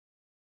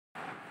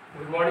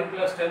Good morning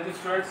class 10th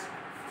students.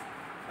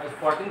 आज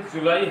 14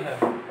 जुलाई है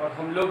और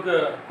हम लोग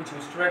कुछ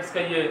स्टूडेंट्स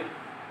का ये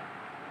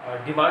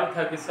डिमांड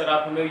था कि सर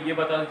आप हमें ये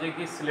बता दीजिए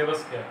कि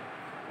सिलेबस क्या है।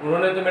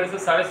 उन्होंने तो मेरे से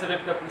सारे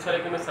सब्जेक्ट का पूछा,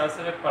 लेकिन मैं सारे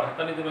सब्जेक्ट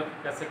पढ़ाता नहीं तो मैं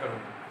कैसे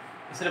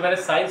करूँगा। इसलिए मैंने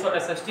साइंस और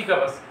एसएसटी का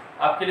बस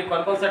आपके लिए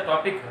कौन कौन सा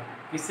टॉपिक है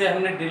इसे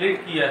हमने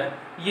डिलीट किया है,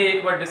 ये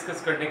एक बार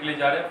डिस्कस करने के लिए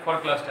जा रहे हैं फॉर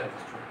क्लास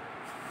 10th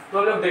स्टूडेंट। तो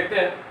हम लोग देखते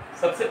हैं।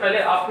 सबसे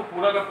पहले आपको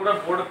पूरा का पूरा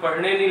बोर्ड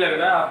पढ़ने नहीं लग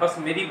रहा है, आप बस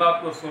मेरी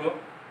बात को सुनो,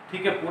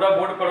 ठीक है। पूरा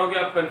बोर्ड पढ़ोगे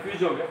आप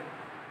कंफ्यूज हो गए।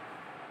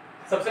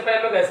 सबसे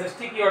पहले लोग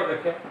एसएसटी की ओर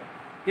देखें।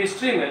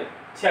 हिस्ट्री में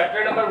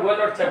चैप्टर नंबर 1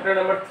 और चैप्टर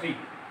नंबर 3,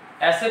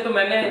 ऐसे तो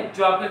मैंने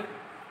जो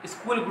आपके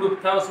स्कूल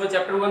ग्रुप था उसमें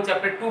चैप्टर 1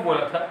 चैप्टर 2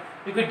 बोला था,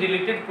 क्योंकि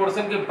डिलीटेड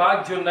पोर्शन के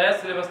बाद जो नया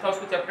सिलेबस था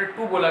उसको चैप्टर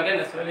 2 बोला गया,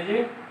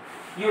 नेशनलिज्म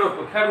यूरोप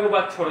को। खैर वो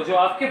बात छोड़ो, जो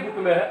आपके बुक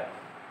में है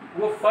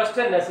वो फर्स्ट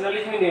है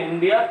नेशनलिज्म इन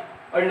इंडिया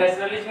और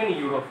नेशनलिज्म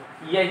इन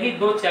यूरोप। यही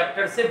दो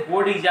चैप्टर से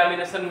बोर्ड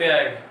एग्जामिनेशन में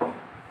आएगा।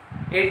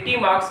 80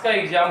 मार्क्स का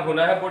एग्जाम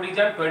होना है, बोर्ड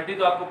एग्जाम 20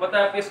 तो आपको पता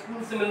है आपके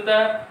स्कूल से मिलता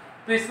है।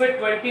 तो इसमें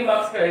 20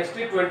 मार्क्स का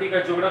हिस्ट्री, 20 का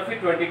ज्योग्राफी,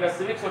 20 का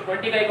सिविक्स और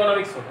 20 का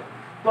इकोनॉमिक्स होगा।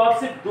 तो अब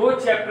सिर्फ 2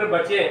 चैप्टर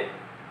बचे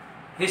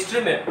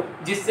हिस्ट्री में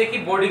जिससे कि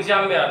बोर्ड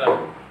एग्जाम में आना है।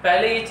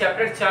 पहले ये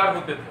चैप्टर 4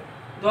 होते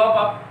थे, तो अब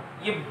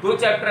आप ये 2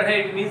 चैप्टर है,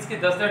 इट मींस कि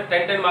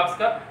 10 मार्क्स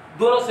का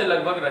दोनों से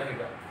लगभग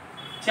रहेगा।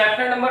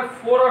 चैप्टर नंबर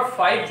 4 और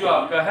 5 जो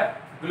आपका है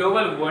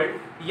ग्लोबल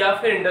वर्ल्ड या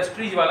फिर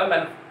इंडस्ट्रीज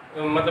वाला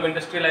मतलब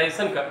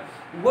इंडस्ट्रियलाइजेशन का,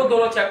 वो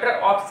दोनों चैप्टर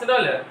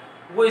ऑप्शनल है।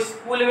 वो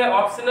स्कूल में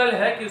ऑप्शनल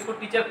है कि उसको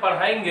टीचर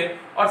पढ़ाएंगे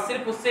और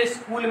सिर्फ उससे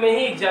स्कूल में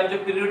ही एग्जाम जो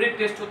पीरियोडिक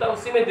टेस्ट होता है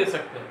उसी में दे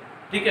सकते हैं,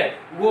 ठीक है।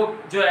 वो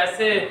जो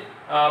ऐसे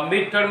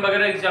मिड टर्म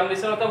वगैरह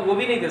एग्जामिनेशन होता है वो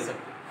भी नहीं दे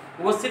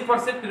सकते, वो सिर्फ और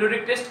सिर्फ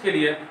पीरियोडिक टेस्ट के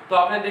लिए। तो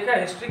आपने देखा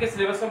हिस्ट्री के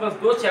सिलेबस में बस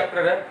 2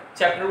 चैप्टर है,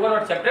 चैप्टर 1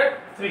 और चैप्टर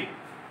 3।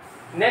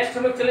 नेक्स्ट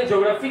हम लोग चले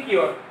ज्योग्राफी की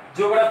ओर।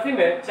 ज्योग्राफी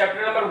में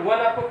चैप्टर नंबर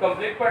 1 आपको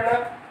कंप्लीट पढ़ना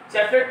है।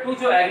 चैप्टर 2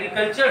 जो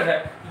एग्रीकल्चर है,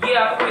 ये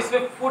आपको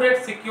इसमें फूड एंड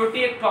सिक्योरिटी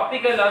एक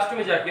टॉपिक है लास्ट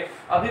में जाके।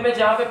 अभी मैं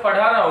जहाँ पे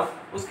पढ़ा रहा हूँ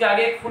उसके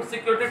आगे एक फूड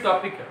सिक्योरिटी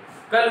टॉपिक है,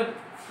 कल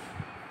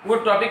वो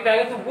टॉपिक पे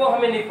आएंगे तो वो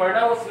हमें नहीं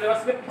पढ़ना, वो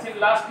सिलेबस में पिछले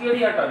लास्ट ईयर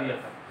ही हटा दिया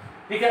था,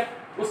 ठीक है।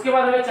 उसके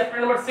बाद हमें चैप्टर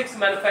नंबर 6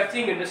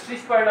 मैन्युफैक्चरिंग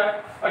इंडस्ट्रीज पढ़ना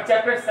है और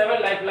chapter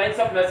 7 lifelines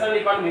of national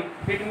economy.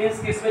 It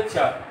means कि इसमें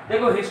 4।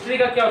 देखो हिस्ट्री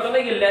का क्या होता है ना,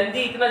 ये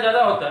लेंथी इतना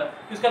ज्यादा होता है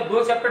कि उसका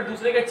 2 चैप्टर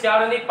दूसरे के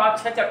 4 नहीं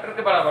 5-6 चैप्टर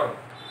के बराबर हो,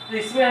 तो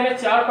इसमें हमें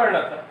 4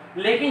 पढ़ना था।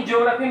 लेकिन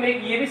ज्योग्राफी में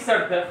एक ये भी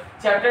शर्त है,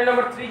 चैप्टर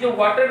नंबर 3 जो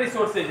वाटर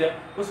रिसोर्सेज है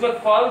उसमें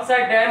कौन सा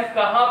डैम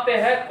कहाँ पे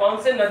है, कौन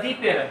से नदी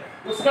पे है,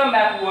 उसका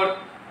मैप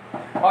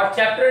वर्क। और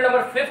चैप्टर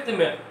नंबर 5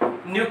 में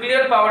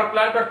न्यूक्लियर पावर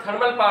प्लांट और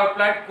थर्मल पावर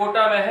प्लांट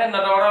कोटा में है,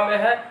 नरौरा में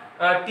है,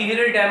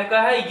 टिहरी डैम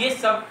का है, ये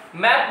सब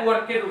मैप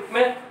वर्क के रूप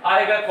में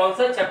आएगा। कौन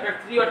सा? चैप्टर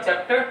 3 और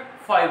चैप्टर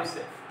 5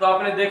 से। तो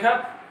आपने देखा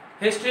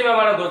हिस्ट्री में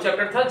हमारा 2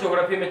 चैप्टर था,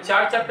 ज्योग्राफी में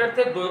 4 चैप्टर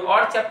थे, 2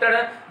 और चैप्टर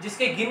है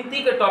जिसके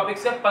गिनती के टॉपिक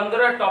से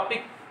 15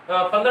 टॉपिक,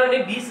 15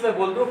 नहीं 20 में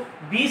बोल दूं,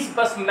 20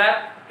 बस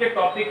मैथ के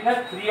टॉपिक है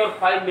 3 और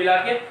 5 मिला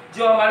के,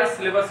 जो हमारे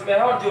सिलेबस में है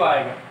और जो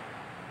आएगा।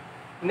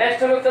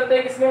 नेक्स्ट हम लोग चलते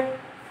हैं किसमें,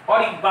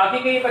 और बाकी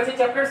के ये बचे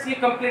चैप्टर्स ये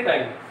कंप्लीट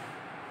आएंगे।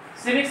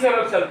 सिविक्स में हम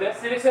लोग चलते हैं।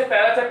 सिविक्स में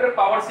पहला चैप्टर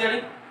पावर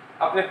शेयरिंग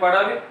आपने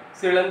पढ़ा भी,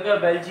 श्रीलंका,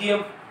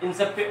 बेल्जियम, इन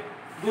सब पे।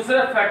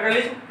 दूसरा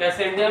फेडरलिज्म,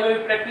 कैसे इंडिया में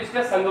भी प्रैक्टिस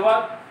है,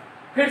 संघवाद।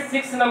 फिर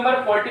 6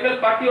 नंबर पॉलिटिकल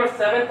पार्टी और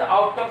 7th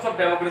आउटकम्स ऑफ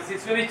डेमोक्रेसी।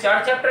 इसमें भी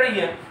 4 चैप्टर ही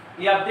है,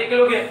 ये आप देख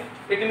लोगे।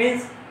 इट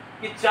मींस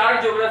कि 4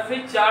 ज्योग्राफी,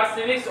 4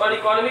 सिविक्स और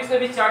इकोनॉमिक्स में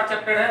भी 4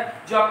 चैप्टर है।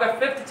 जो आपका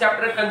 5th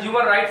चैप्टर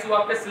कंज्यूमर राइट्स वो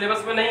आपके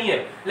सिलेबस में नहीं है,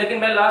 लेकिन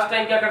मैं लास्ट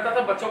टाइम क्या करता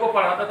था, बच्चों को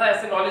पढ़ाता था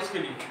ऐसे नॉलेज के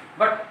लिए,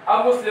 बट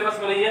अब वो सिलेबस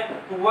में नहीं है।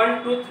 तो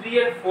 1, 2, 3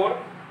 और 4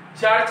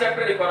 4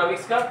 चैप्टर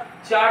इकोनॉमिक्स का,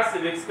 4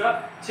 सिविक्स का,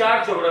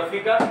 4 ज्योग्राफी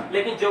का।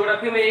 लेकिन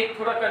ज्योग्राफी में एक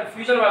थोड़ा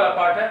कंफ्यूजन वाला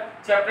पार्ट है।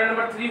 Chapter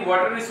number 3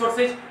 water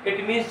resources,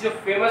 it means जो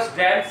फेमस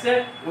डैम्स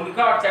है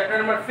उनका। और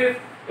चैप्टर नंबर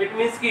 5 इट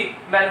मींस की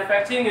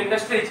मैन्युफैक्चरिंग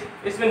इंडस्ट्रीज,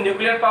 इसमें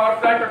न्यूक्लियर पावर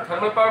प्लांट और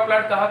थर्मल पावर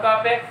प्लांट कहाँ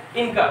पे,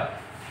 इनका।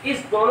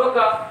 इस दोनों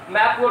का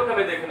मैप वर्क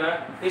हमें देखना है।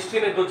 हिस्ट्री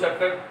में 2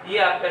 चैप्टर, ये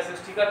आपका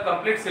एसएसटी का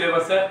कंप्लीट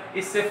सिलेबस है,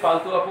 इससे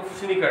फालतू आपको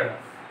कुछ नहीं करना।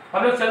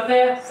 हम लोग चलते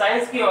हैं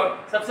साइंस की ओर।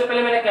 सबसे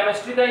पहले मैंने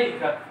केमिस्ट्री का ही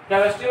लिखा।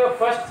 केमिस्ट्री में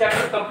फर्स्ट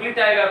चैप्टर कंप्लीट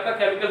आएगा आपका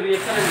chemical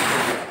reaction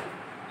and.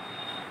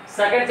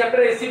 Second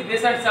chapter acid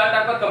base and salt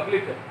आपका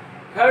कंप्लीट है।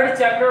 थर्ड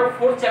चैप्टर और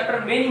फोर्थ चैप्टर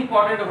मेन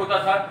इंपॉर्टेंट होता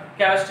था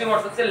केमिस्ट्री में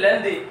और सबसे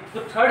लेंथी। तो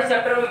थर्ड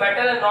चैप्टर में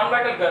मेटल एंड नॉन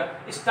मेटल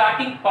का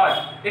स्टार्टिंग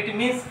पार्ट, इट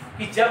मींस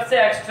कि जब से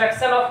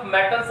एक्सट्रैक्शन ऑफ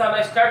मेटल्स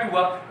आना स्टार्ट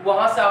हुआ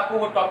वहां से आपको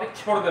वो टॉपिक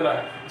छोड़ देना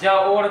है। जहां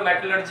और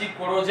मेटलर्जी,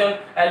 कोरोजन,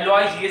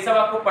 एलॉयज ये सब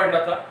आपको पढ़ना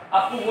था,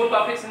 आपको वो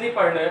टॉपिक्स नहीं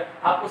पढ़ने हैं।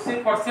 आपको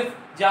सिर्फ और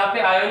सिर्फ जहाँ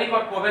पे आयोनिक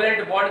और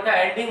कोवेलेंट बॉन्ड का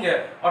एंडिंग है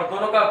और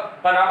दोनों का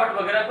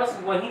बनावट वगैरह बस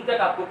वहीं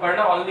तक आपको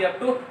पढ़ना, only up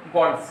to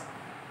bonds.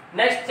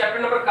 Next chapter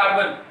number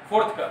carbon,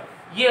 fourth का,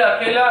 ये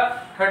अकेला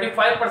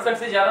 35%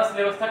 से ज्यादा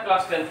सिलेबस था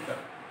क्लास 10th का।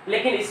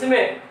 लेकिन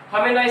इसमें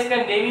हमें ना इसका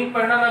नेमिंग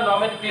पढ़ना ना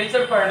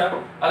नॉमेनक्लेचर पढ़ना।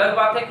 अलग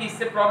बात है कि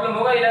इससे प्रॉब्लम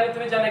होगा 11th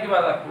में जाने के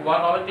बाद, आपको वहाँ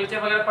नॉमेनक्लेचर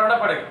वगैरह पढ़ना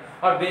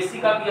पड़ेगा और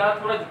बेसिक आप यहाँ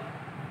थोड़ा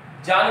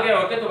जान गए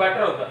होते तो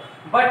बेटर होता।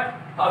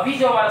 बट अभी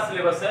जो हमारा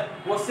सिलेबस है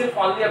वो सिर्फ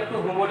only up to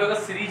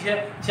homologous series है,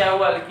 चाहे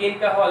वो अल्केन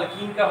का हो,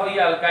 अल्कीन का हो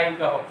या अल्काइन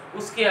का हो।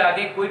 उसके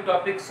आगे कोई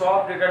topic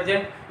salt,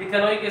 detergent,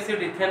 ethanoic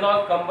acid,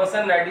 ethanol,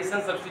 combustion, addition,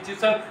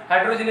 substitution,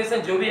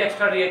 hydrogenation, जो भी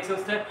एक्स्ट्रा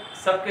रिएक्शंस थे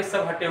सब के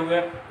सब हटे हुए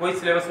हैं, कोई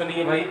सिलेबस में नहीं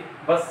है भाई,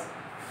 बस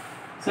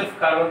सिर्फ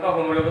कार्बन का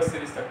होमोलोगस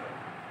सीरीज तक।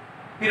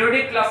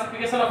 पीरियोडिक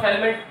क्लासिफिकेशन ऑफ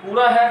एलिमेंट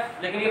पूरा है,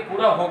 लेकिन ये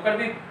पूरा होकर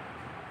भी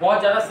बहुत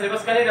ज़्यादा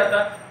सिलेबस का नहीं रहता,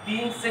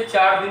 3 से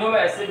 4 दिनों में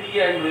ऐसे भी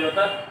ये एंड हो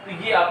जाता। तो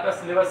ये आपका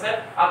सिलेबस है।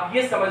 आप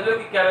ये समझ लो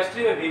कि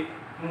केमिस्ट्री में भी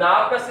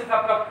नाम का सिर्फ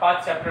आपका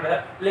 5 चैप्टर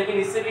है, लेकिन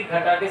इससे भी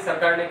घटा के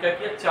सरकार ने क्या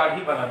किया, 4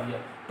 ही बना दिया।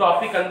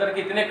 टॉपिक अंदर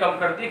के इतने कम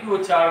कर दिए कि वो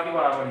 4 के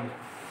बराबर ही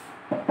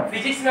है।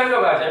 फिजिक्स में हम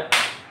लोग आ जाए,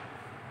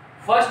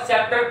 फर्स्ट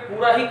चैप्टर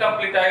पूरा ही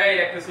कंप्लीट आएगा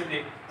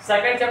इलेक्ट्रिसिटी।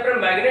 सेकंड चैप्टर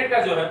मैग्नेट का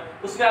जो है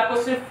उसमें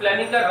आपको सिर्फ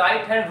फ्लेमिंग का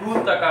राइट हैंड रूल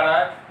तक आ रहा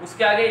है,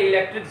 उसके आगे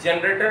इलेक्ट्रिक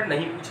जनरेटर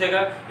नहीं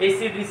पूछेगा,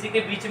 एसी डीसी के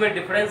बीच में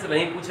डिफरेंस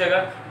नहीं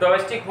पूछेगा,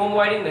 डोमेस्टिक होम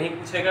वायरिंग नहीं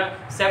पूछेगा,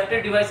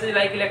 safety devices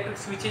like electric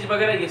switches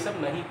वगैरह ये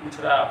सब नहीं पूछ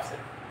रहा है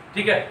आपसे,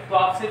 ठीक है। तो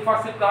आप सिर्फ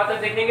और सिर्फ कहाँ तक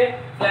देखेंगे,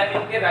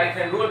 फ्लेमिंग के राइट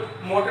हैंड रूल।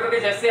 मोटर के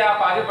जैसे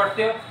आप आगे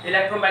बढ़ते हो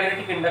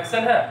इलेक्ट्रोमैग्नेटिक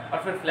इंडक्शन है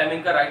और फिर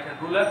फ्लेमिंग का राइट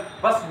हैंड रूल है,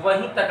 बस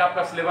वहीं तक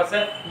आपका सिलेबस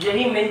है।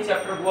 यही मेन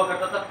चैप्टर हुआ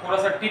करता था, थोड़ा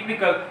सा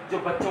टिपिकल जो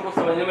बच्चों को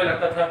समझने में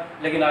लगता था,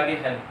 लेकिन आगे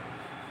है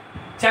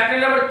नहीं। चैप्टर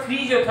नंबर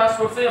 3 जो था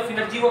सोर्सेज ऑफ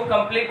एनर्जी, वो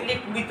कंप्लीटली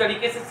पूरी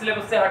तरीके से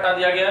सिलेबस से हटा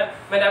दिया गया है।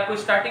 मैंने आपको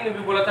स्टार्टिंग में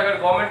भी बोला था अगर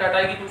गवर्नमेंट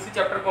हटाएगी तो उसी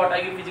चैप्टर को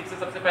हटाएगी फिजिक्स से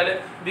सबसे पहले,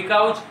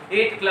 बिकॉज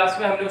 8th क्लास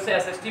में हमने उसे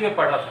एसएसटी में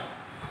पढ़ा था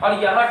और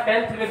यहाँ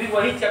 10th में भी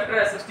वही चैप्टर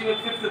एसएसटी में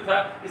 5th था,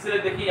 इसलिए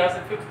देखिए यहाँ से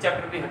 5th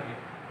चैप्टर भी हट गया,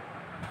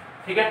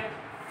 ठीक है।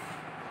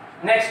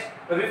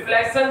 नेक्स्ट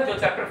रिफ्लेक्शन, जो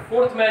चैप्टर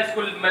 4th में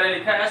इसको मैंने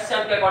लिखा है,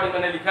 एसएसटी के अकॉर्डिंग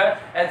मैंने लिखा है,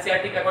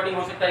 एनसीईआरटी के अकॉर्डिंग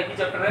हो सकता है एक ही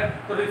चैप्टर है,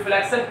 तो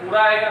रिफ्लेक्शन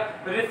पूरा आएगा,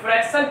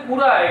 रिफ्रैक्शन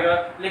पूरा आएगा,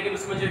 लेकिन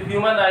उसमें जो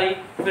ह्यूमन आई,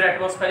 फिर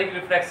एटमॉस्फेरिक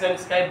रिफ्लेक्शन,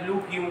 स्काई ब्लू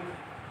क्यों,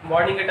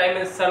 मॉर्निंग के टाइम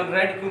में सन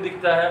रेड क्यों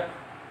दिखता है,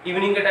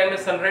 इवनिंग के टाइम में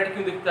सनराइज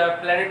क्यों दिखता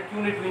है, प्लैनेट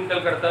क्यों नहीं ट्विंकल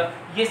करता,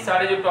 ये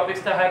सारे जो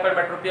टॉपिक्स थे,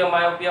 हाइपरमेट्रोपिया,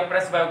 मायोपिया,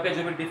 प्रेस बायोपिया,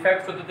 जो भी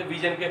डिफेक्ट्स होते थे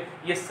विजन के,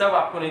 ये सब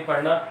आपको नहीं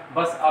पढ़ना,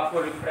 बस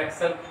आपको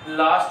रिफ्रैक्शन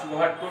लास्ट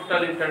वहाँ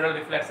टोटल इंटरनल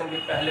रिफ्लेक्शन के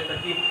पहले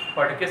तक ही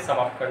पढ़ के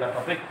समाप्त करना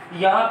टॉपिक।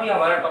 यहाँ भी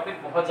हमारा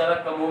टॉपिक बहुत ज़्यादा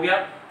कम हो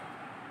गया।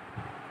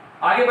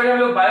 आगे बढ़े हम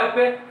लोग बायो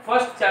पे।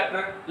 फर्स्ट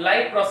चैप्टर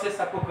लाइफ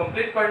प्रोसेस आपको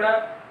कंप्लीट पढ़ना,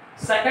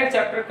 second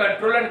chapter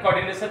control and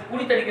coordination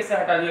पूरी तरीके से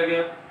हटा दिया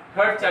गया,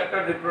 थर्ड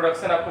चैप्टर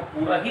रिप्रोडक्शन आपको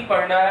पूरा ही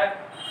पढ़ना है,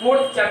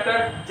 फोर्थ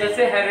चैप्टर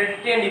जैसे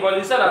हेरेडिटी एंड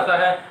इवोल्यूशन आता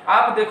है,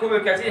 आप देखोगे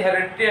कैसे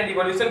हेरेडिटी एंड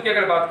इवोल्यूशन की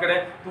अगर बात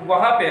करें तो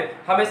वहां पे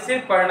हमें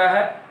सिर्फ पढ़ना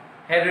है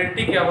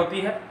हेरेडिटी क्या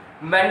होती है,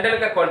 मेंडल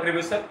का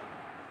कंट्रीब्यूशन,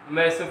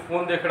 मैं इसे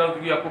फोन देख रहा हूं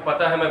क्योंकि आपको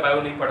पता है मैं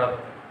बायो नहीं पढ़ाता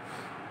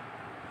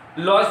था,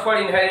 laws for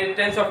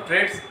inheritance of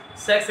trades,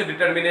 sex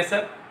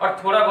determination और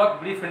थोड़ा बहुत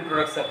ब्रीफ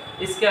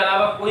इंट्रोडक्शन। इसके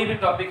अलावा कोई भी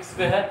टॉपिक्स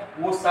में है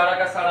वो सारा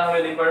का सारा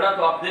हमें नहीं पढ़ना।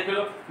 तो आप देख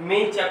लो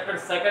मेन चैप्टर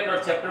सेकंड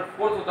और चैप्टर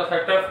 4th होता था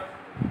टफ,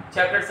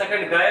 चैप्टर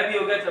सेकंड गायब भी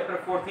हो गया, chapter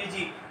 4th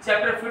easy,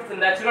 chapter 5th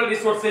natural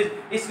resources,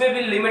 इसमें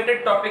भी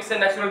लिमिटेड टॉपिक्स है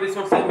नेचुरल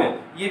रिसोर्सेज में,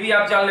 ये भी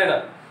आप जान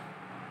लेना,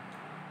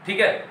 ठीक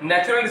है।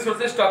 नेचुरल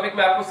रिसोर्सेज टॉपिक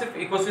में आपको सिर्फ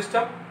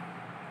ecosystem,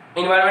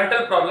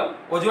 environmental problem,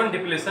 ozone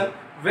depletion,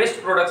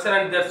 waste production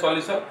and their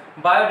solution,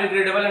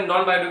 biodegradable and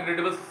non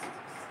biodegradable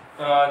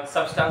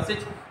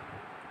substances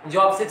जो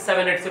आप 6,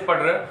 7, 8 से पढ़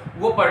रहे हैं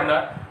वो पढ़ना।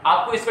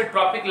 आपको इसमें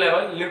trophic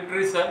level,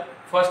 nutrition,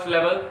 first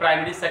level,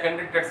 primary,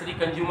 secondary, tertiary,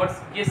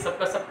 consumers, ये सब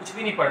का सब कुछ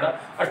भी नहीं पढ़ना।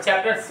 और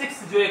चैप्टर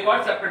 6 जो एक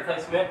और चैप्टर था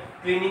इसमें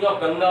क्लीनिंग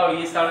ऑफ गंगा और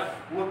ये सारा,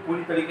 वो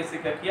पूरी तरीके से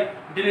क्या किया,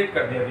 डिलीट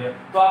कर दिया गया।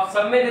 तो आप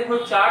सब में देखो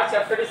 4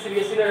 चैप्टर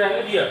सीबीएसई ने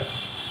रहने दिया,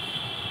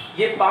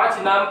 ये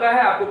 5 नाम का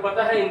है, आपको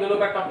पता है इन दोनों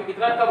का टॉपिक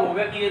इतना कम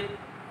होगा कि ये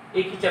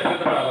एक ही चैप्टर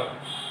का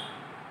बराबर।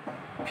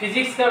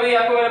 फिजिक्स का भी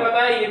आपको मैंने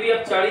बताया, ये भी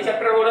अब 4 ही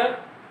चैप्टर हो रहे हैं,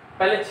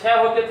 पहले 6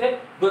 होते थे,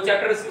 2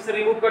 चैप्टर इसमें से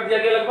रिमूव कर दिया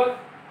गया लगभग।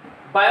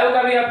 बायो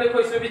का भी आप देखो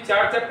इसमें भी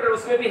 4 चैप्टर,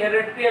 उसमें भी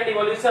हेरेडिटी एंड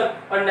इवोल्यूशन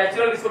और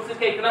नेचुरल रिसोर्सेज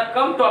का इतना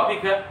कम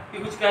टॉपिक है कि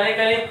कुछ कहने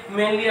का नहीं,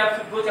 मेनली आप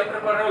सिर्फ 2 चैप्टर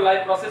पढ़ रहे हो,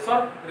 लाइफ प्रोसेस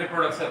और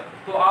रिप्रोडक्शन।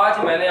 तो आज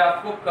मैंने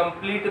आपको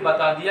कंप्लीट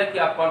बता दिया कि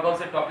आप कौन कौन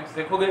से टॉपिक्स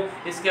देखोगे।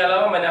 इसके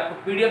अलावा मैंने आपको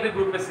पीडीएफ भी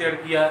ग्रुप में शेयर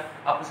किया है,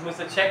 आप उसमें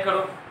से चेक करो,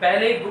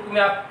 पहले ही बुक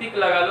में आप टिक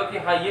लगा लो कि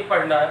हाँ ये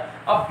पढ़ना है।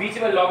 अब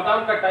बीच में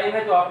लॉकडाउन का टाइम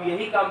है तो आप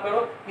यही काम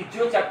करो कि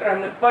जो चैप्टर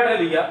हमने पढ़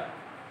लिया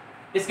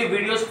इसके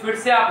वीडियोस फिर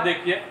से आप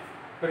देखिए,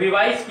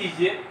 रिवाइज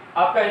कीजिए।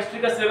 आपका हिस्ट्री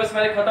का सिलेबस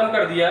मैंने खत्म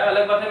कर दिया है,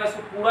 अलग बात है मैं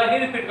इसको पूरा ही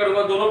रिपीट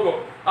करूंगा दोनों को।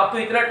 अब तो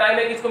इतना टाइम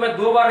है कि इसको मैं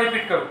 2 बार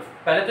रिपीट करूं,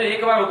 पहले तो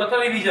 1 बार होता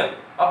था रिवीजन,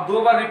 अब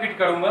 2 बार रिपीट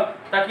करूंगा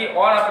ताकि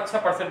और आप अच्छा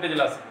परसेंटेज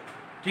ला सकें,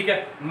 ठीक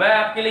है। मैं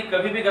आपके लिए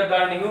कभी भी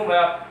गद्दार नहीं हूं, मैं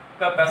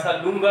आपका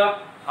पैसा लूंगा,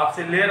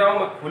 आपसे ले रहा हूं,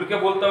 मैं खुल के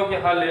बोलता हूं कि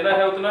हाँ लेना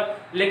है उतना,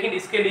 लेकिन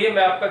इसके लिए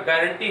मैं आपका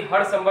गारंटी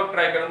हर संभव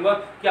ट्राई करूंगा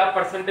कि आप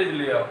परसेंटेज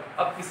ले आओ।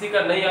 अब किसी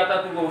का नहीं आता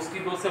तो वो उसकी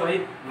दोस्त से, भाई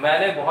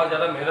मैं बहुत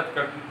ज़्यादा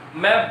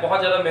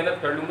मेहनत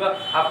कर लूंगा,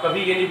 आप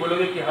कभी ये नहीं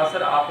बोलोगे कि हाँ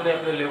सर आपने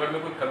अपने लेवल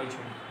में कोई कमी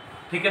छोड़ी,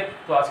 ठीक है।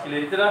 तो आज के लिए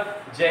इतना,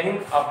 जय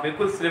हिंद। आप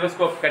बिल्कुल सिलेबस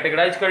को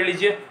कैटेगराइज कर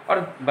लीजिए और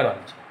बना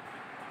लीजिए।